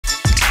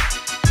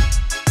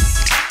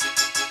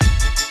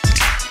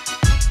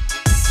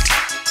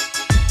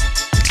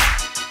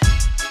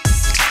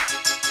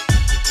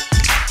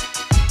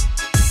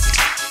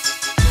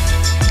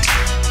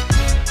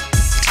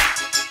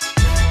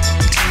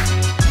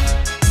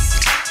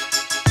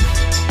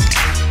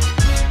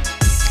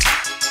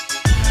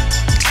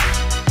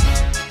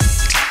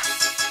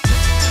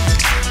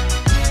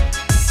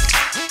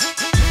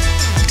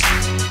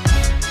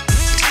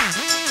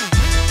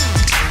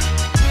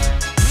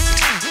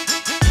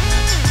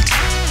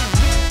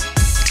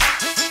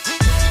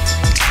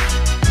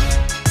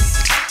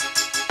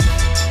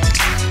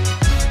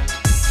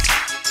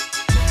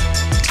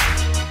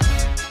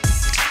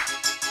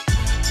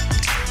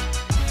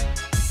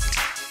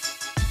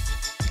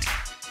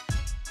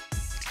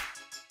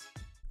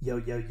Yo,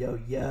 yo, yo,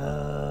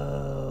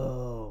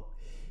 yo.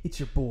 It's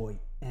your boy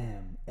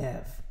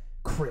MF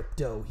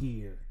Crypto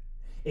here,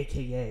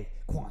 aka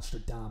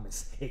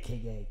Quantstradamus,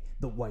 aka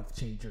the Wife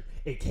Changer,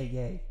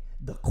 aka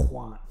the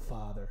Quant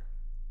Father.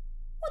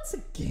 Once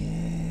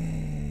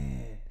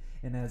again.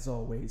 And as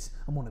always,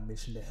 I'm on a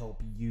mission to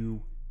help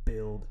you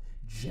build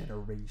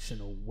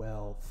generational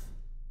wealth.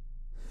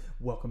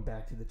 Welcome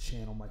back to the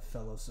channel, my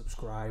fellow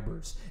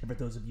subscribers. And for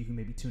those of you who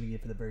may be tuning in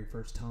for the very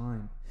first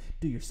time,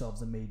 do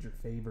yourselves a major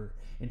favor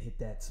and hit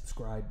that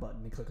subscribe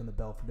button and click on the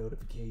bell for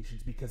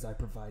notifications, because I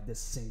provide the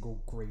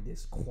single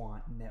greatest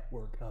quant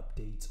network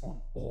updates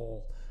on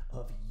all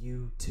of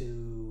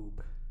YouTube.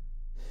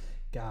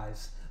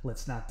 Guys,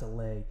 let's not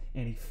delay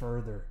any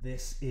further.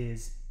 This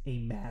is a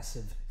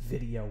massive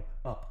video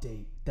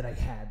update that I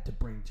had to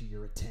bring to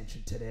your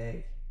attention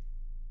today.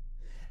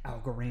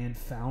 Algorand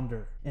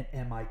founder and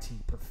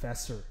MIT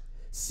professor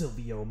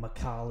Silvio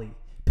Macali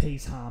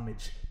pays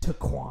homage to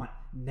Quant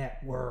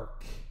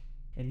Network.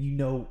 And you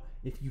know,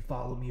 if you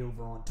follow me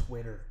over on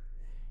Twitter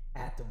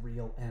at the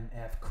real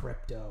MF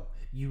Crypto,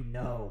 you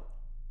know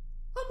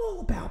I'm all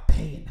about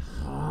paying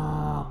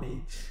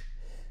homage.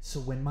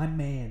 So when my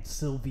man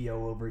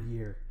Silvio over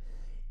here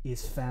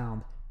is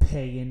found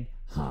paying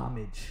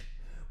homage,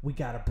 we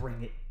gotta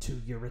bring it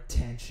to your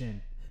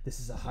attention. This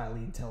is a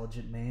highly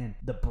intelligent man,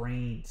 the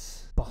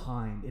brains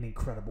behind an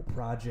incredible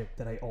project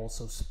that I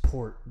also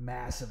support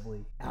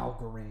massively,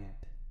 Algorand.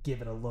 Give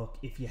it a look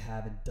if you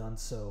haven't done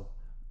so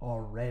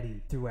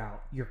already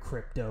throughout your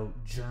crypto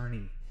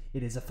journey.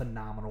 It is a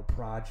phenomenal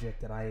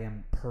project that I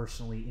am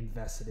personally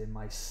invested in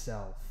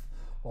myself.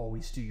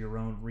 Always do your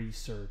own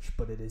research,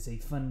 but it is a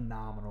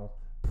phenomenal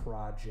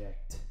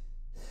project.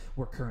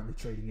 We're currently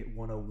trading at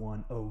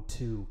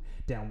 101.02,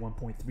 down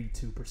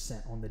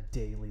 1.32% on the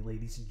daily.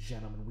 Ladies and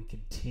gentlemen, we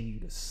continue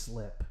to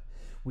slip.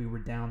 We were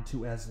down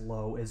to as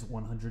low as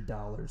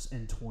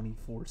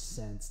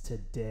 $100.24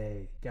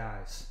 today.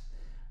 Guys,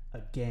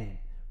 again,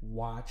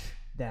 watch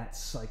that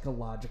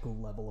psychological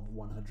level of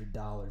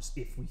 $100.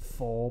 If we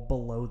fall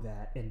below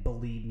that, and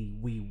believe me,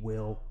 we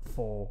will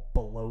fall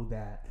below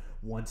that.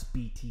 Once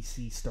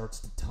BTC starts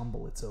to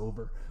tumble, it's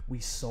over. We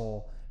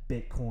saw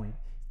Bitcoin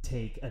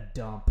take a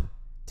dump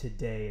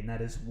today, and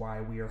that is why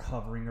we are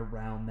hovering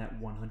around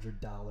that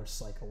 $100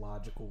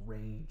 psychological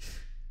range.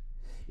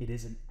 It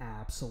is an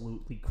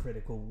absolutely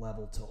critical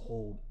level to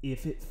hold.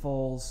 If it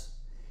falls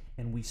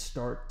and we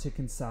start to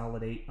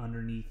consolidate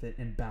underneath it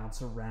and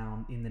bounce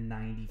around in the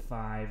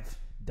 $95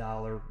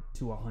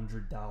 to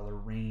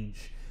 $100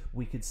 range,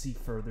 we could see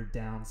further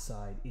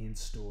downside in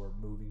store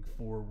moving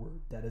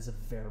forward. That is a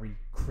very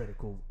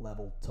critical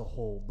level to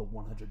hold, the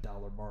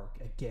 $100 mark.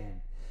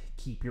 Again,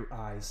 keep your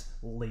eyes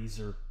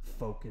laser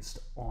focused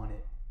on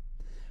it.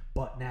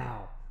 But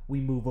now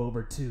we move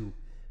over to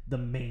the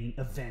main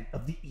event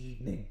of the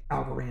evening.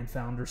 Algorand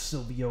founder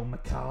Silvio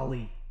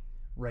Macali,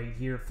 right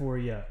here for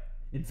you.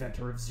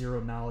 Inventor of zero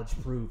knowledge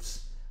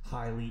proofs,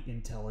 highly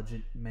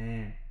intelligent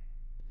man.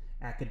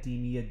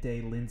 Academia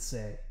de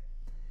Lindsay.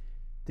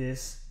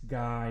 This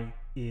guy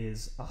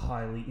is a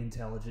highly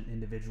intelligent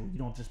individual. You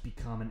don't just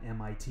become an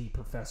MIT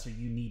professor.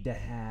 You need to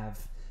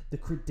have the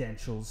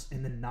credentials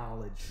and the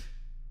knowledge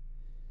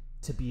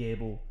to be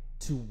able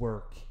to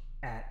work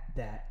at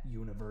that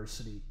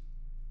university.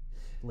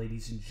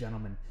 Ladies and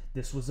gentlemen,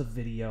 this was a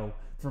video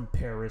from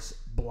Paris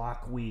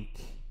Block Week.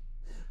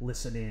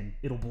 Listen in,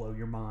 it'll blow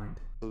your mind.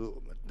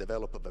 To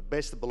develop the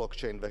best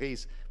blockchain there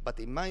is, but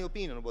in my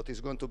opinion, what is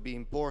going to be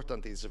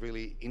important is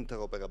really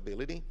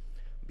interoperability,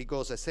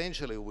 because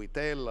essentially we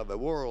tell the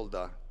world,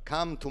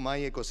 come to my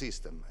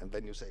ecosystem, and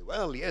then you say,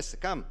 well, yes,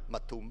 come,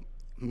 but to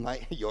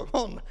your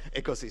own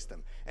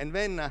ecosystem. And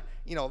then,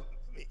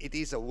 it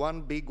is a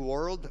one big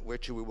world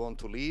which we want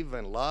to live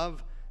and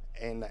love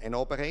and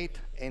operate,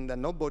 and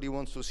nobody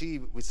wants to see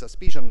with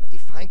suspicion,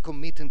 if I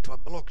commit into a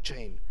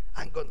blockchain,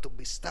 I'm going to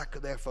be stuck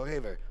there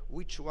forever.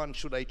 Which one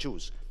should I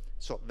choose?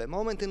 So the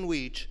moment in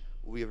which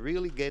we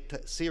really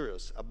get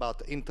serious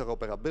about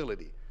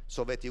interoperability,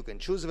 so that you can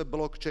choose the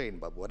blockchain,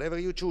 but whatever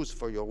you choose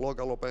for your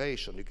local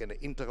operation, you can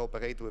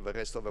interoperate with the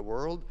rest of the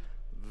world,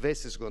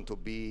 this is going to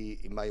be,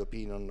 in my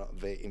opinion,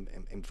 the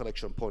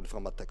inflection point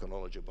from a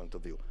technology point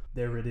of view.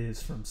 There it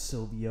is from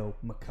Silvio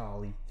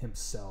Macali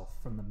himself,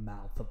 from the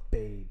mouth of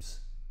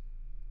babes.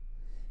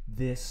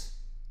 This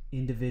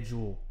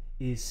individual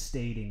is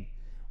stating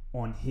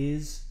on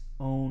his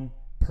own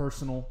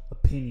personal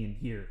opinion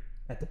here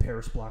at the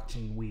Paris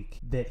Blockchain Week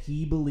that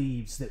he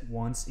believes that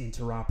once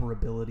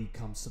interoperability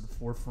comes to the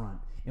forefront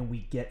and we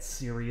get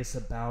serious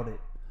about it,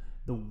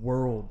 the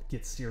world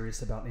gets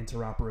serious about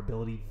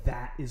interoperability,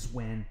 that is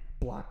when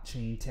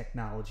blockchain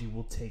technology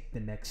will take the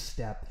next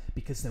step,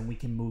 because then we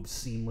can move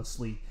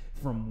seamlessly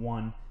from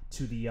one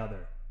to the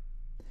other.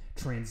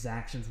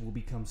 Transactions will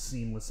become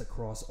seamless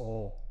across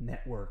all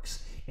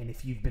networks. And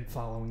if you've been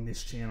following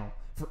this channel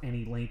for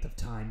any length of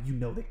time, you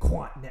know that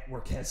Quant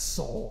Network has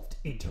solved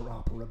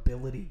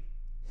interoperability.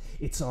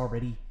 It's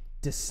already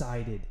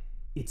decided.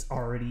 It's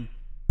already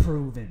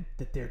proven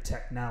that their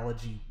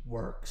technology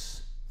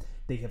works.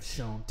 They have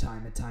shown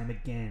time and time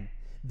again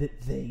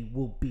that they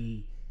will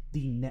be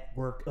the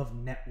network of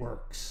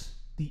networks,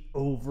 the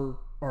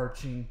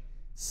overarching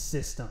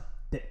system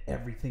that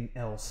everything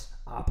else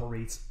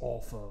operates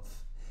off of.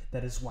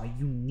 That is why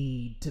you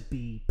need to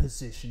be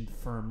positioned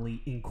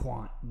firmly in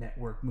Quant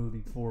network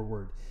moving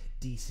forward.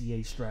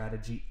 DCA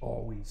strategy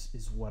always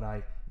is what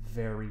I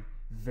very,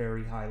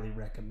 very highly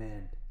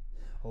recommend.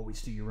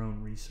 Always do your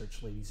own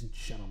research, ladies and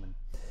gentlemen.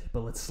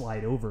 But let's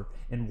slide over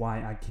and why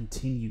I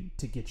continue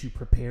to get you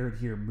prepared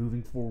here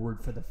moving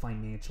forward for the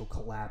financial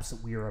collapse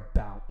that we are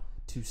about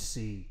to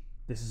see.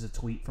 This is a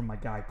tweet from my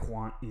guy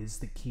Quant is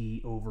the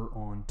key over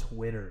on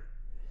Twitter.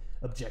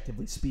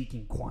 Objectively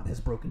speaking, Quant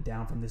has broken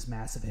down from this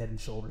massive head and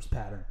shoulders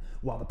pattern.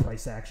 While the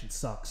price action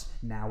sucks,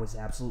 now is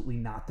absolutely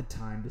not the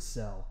time to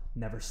sell.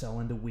 Never sell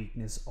into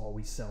weakness,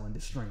 always sell into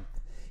strength.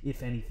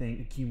 If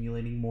anything,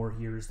 accumulating more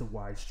here is the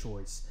wise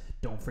choice.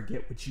 Don't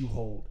forget what you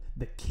hold,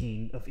 the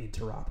king of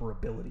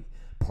interoperability.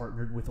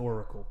 Partnered with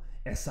Oracle,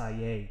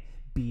 SIA,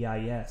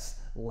 BIS,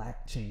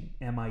 LackChain,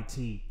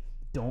 MIT.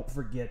 Don't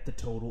forget the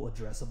total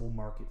addressable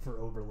market for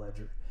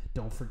Overledger.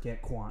 Don't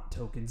forget Quant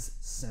Token's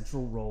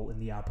central role in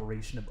the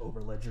operation of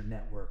Overledger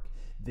Network.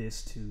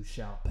 This too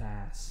shall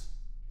pass.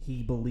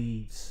 He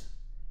believes,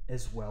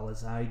 as well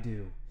as I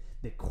do,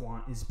 that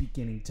Quant is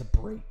beginning to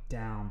break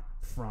down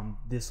from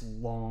this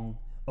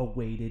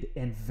long-awaited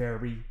and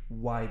very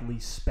widely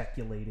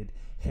speculated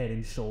head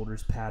and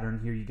shoulders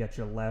pattern. Here you got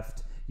your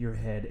left, your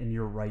head, and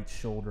your right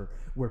shoulder,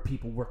 where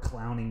people were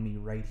clowning me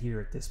right here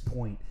at this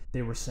point.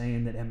 They were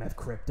saying that MF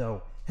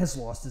Crypto has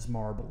lost his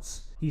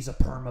marbles. He's a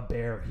perma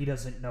bear. He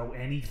doesn't know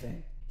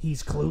anything.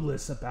 He's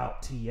clueless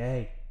about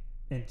TA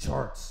and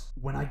charts.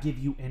 When I give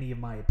you any of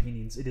my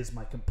opinions, it is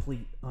my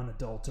complete,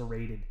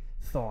 unadulterated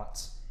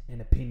thoughts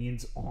and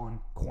opinions on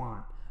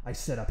Quant. I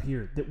said up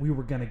here that we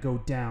were going to go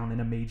down in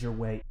a major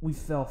way. We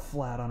fell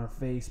flat on our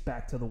face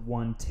back to the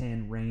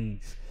 110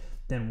 range.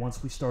 Then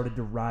once we started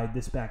to ride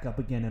this back up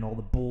again and all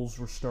the bulls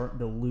were starting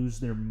to lose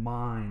their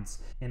minds,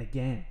 and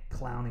again,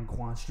 clowning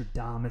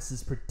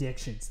Quantstradamus's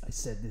predictions, I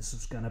said this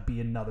was going to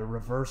be another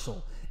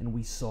reversal, and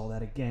we saw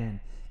that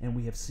again, and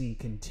we have seen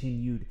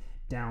continued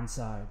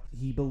downside.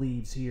 He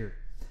believes here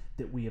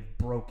that we have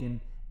broken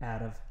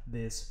out of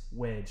this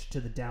wedge to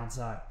the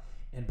downside,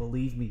 and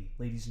believe me,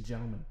 ladies and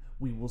gentlemen,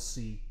 we will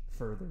see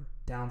further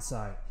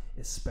downside,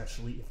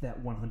 especially if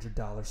that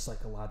 $100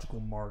 psychological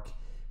mark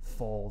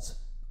falls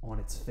on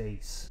its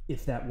face.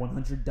 If that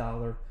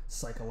 $100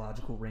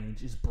 psychological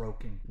range is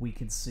broken, we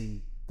can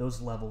see those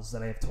levels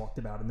that I have talked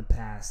about in the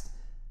past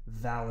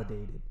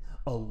validated,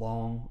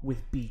 along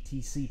with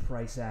BTC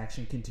price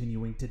action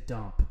continuing to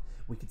dump.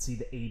 We could see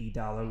the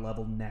 $80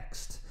 level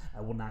next. I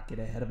will not get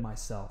ahead of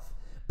myself,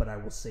 but I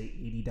will say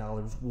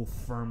 $80 will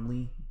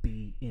firmly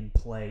be in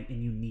play,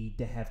 and you need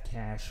to have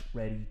cash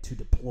ready to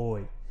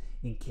deploy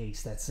in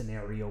case that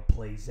scenario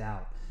plays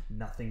out.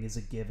 Nothing is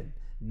a given.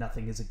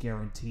 Nothing is a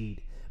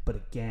guaranteed. But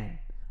again,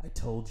 I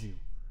told you,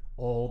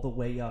 all the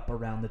way up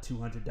around the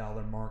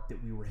 $200 mark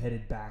that we were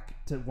headed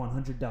back to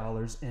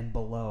 $100 and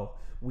below.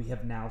 We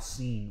have now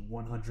seen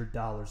 $100.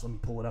 Let me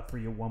pull it up for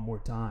you one more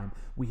time.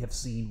 We have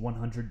seen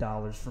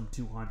 $100 from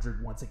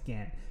 200 once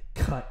again,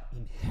 cut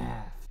in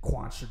half.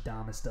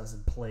 Quantstradamus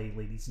doesn't play,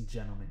 ladies and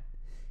gentlemen.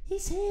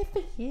 He's here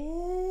for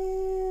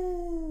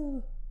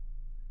you.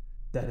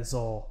 That is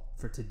all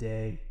for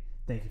today.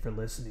 Thank you for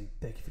listening.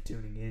 Thank you for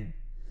tuning in.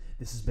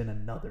 This has been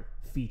another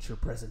feature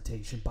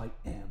presentation by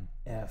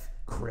MF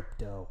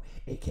Crypto,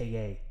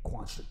 aka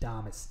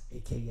Quantstradamus,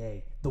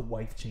 aka the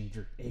Wife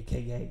Changer,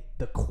 aka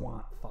the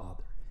Quant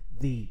Father,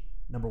 the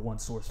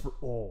 #1 source for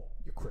all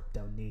your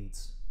crypto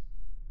needs.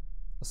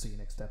 I'll see you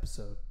next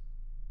episode.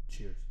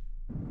 Cheers.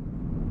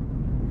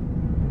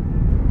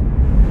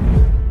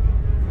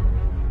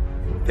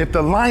 If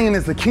the lion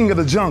is the king of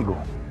the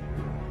jungle,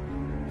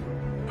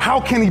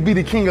 how can he be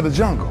the king of the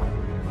jungle?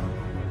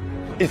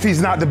 If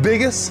he's not the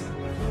biggest,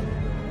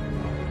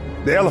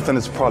 the elephant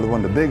is probably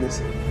one of the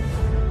biggest.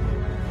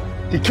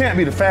 He can't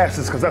be the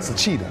fastest because that's a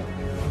cheetah.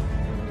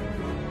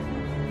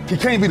 He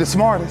can't be the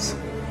smartest.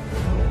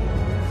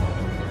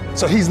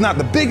 So he's not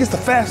the biggest, the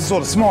fastest,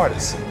 or the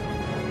smartest.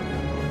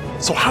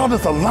 So how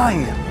does a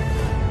lion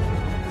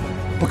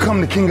become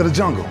the king of the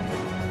jungle?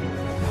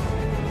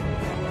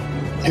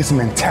 His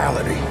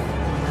mentality.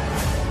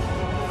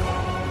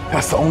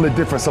 That's the only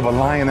difference of a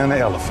lion and an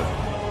elephant.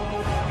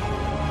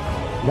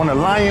 When a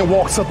lion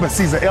walks up and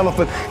sees an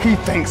elephant, he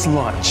thinks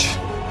lunch.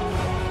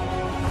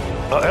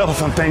 An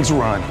elephant thinks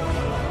run.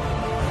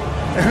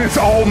 And it's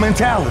all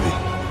mentality.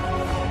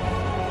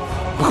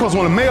 Because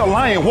when a male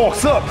lion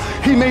walks up,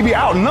 he may be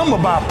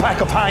outnumbered by a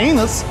pack of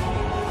hyenas,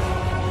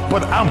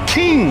 but I'm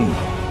king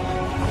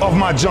of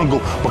my jungle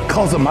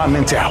because of my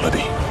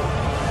mentality.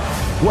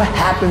 What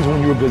happens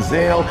when you're a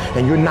gazelle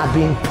and you're not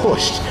being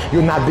pushed,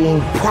 you're not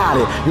being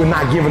prodded, you're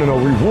not given a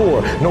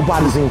reward,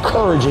 nobody's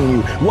encouraging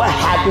you? What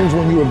happens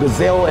when you're a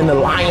gazelle and the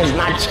lion's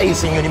not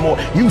chasing you anymore?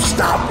 You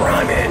stop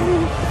running.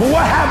 But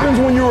what happens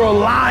when you're a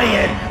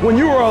lion? When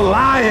you are a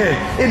lion,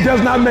 it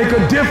does not make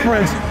a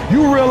difference.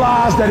 You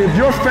realize that if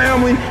your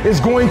family is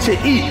going to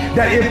eat,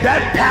 that if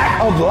that pack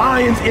of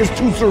lions is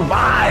to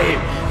survive,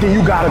 then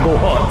you gotta go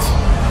hunt.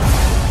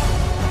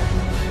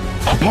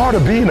 A part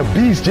of being a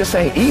beast just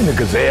ain't eating a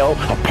gazelle.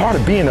 A part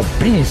of being a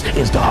beast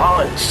is the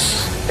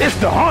hunts. It's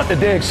the hunt that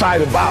they're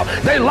excited about.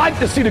 They like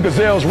to see the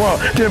gazelles run.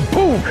 Then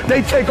boom,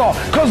 they take off.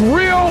 Because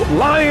real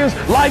lions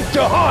like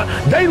to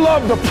hunt. They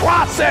love the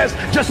process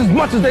just as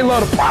much as they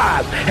love the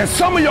prize. And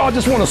some of y'all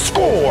just want to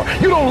score.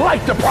 You don't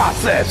like the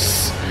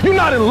process. You're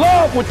not in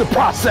love with the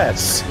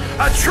process.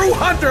 A true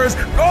hunter's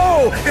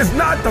goal is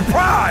not the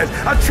prize.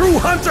 A true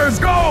hunter's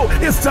goal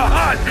is to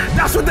hunt.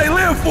 That's what they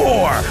live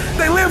for.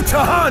 They live to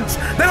hunt.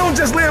 They don't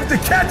just live to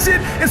catch it.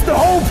 It's the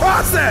whole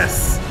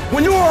process.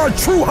 When you are a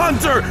true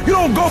hunter, you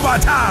don't go by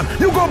time,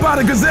 you go by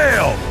the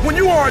gazelle. When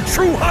you are a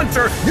true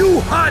hunter, you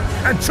hunt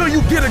until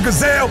you get a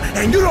gazelle,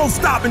 and you don't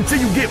stop until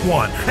you get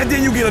one. And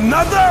then you get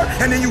another,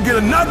 and then you get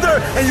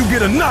another, and you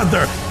get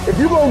another. If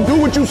you're gonna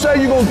do what you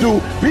say you're gonna do,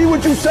 be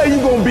what you say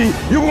you're gonna be,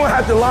 you're gonna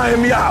have to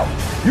lion me out.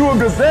 You a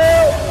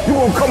gazelle, you're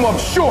gonna come up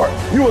short.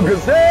 You a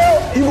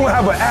gazelle, you're gonna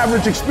have an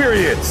average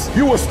experience.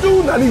 You a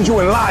student, I need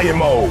you in lion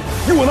mode.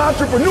 You an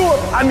entrepreneur,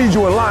 I need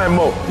you in lion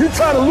mode. You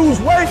trying to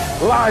lose weight,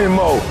 lion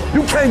mode.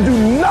 You can't do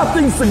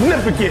nothing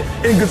significant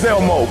in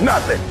gazelle mode,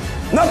 nothing.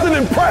 Nothing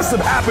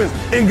impressive happens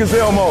in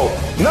gazelle mode.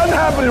 Nothing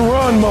happens in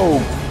run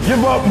mode,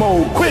 give up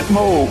mode, quit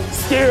mode,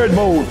 scared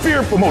mode,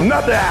 fearful mode,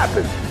 nothing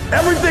happens.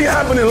 Everything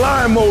happens in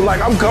lion mode like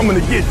I'm coming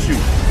to get you.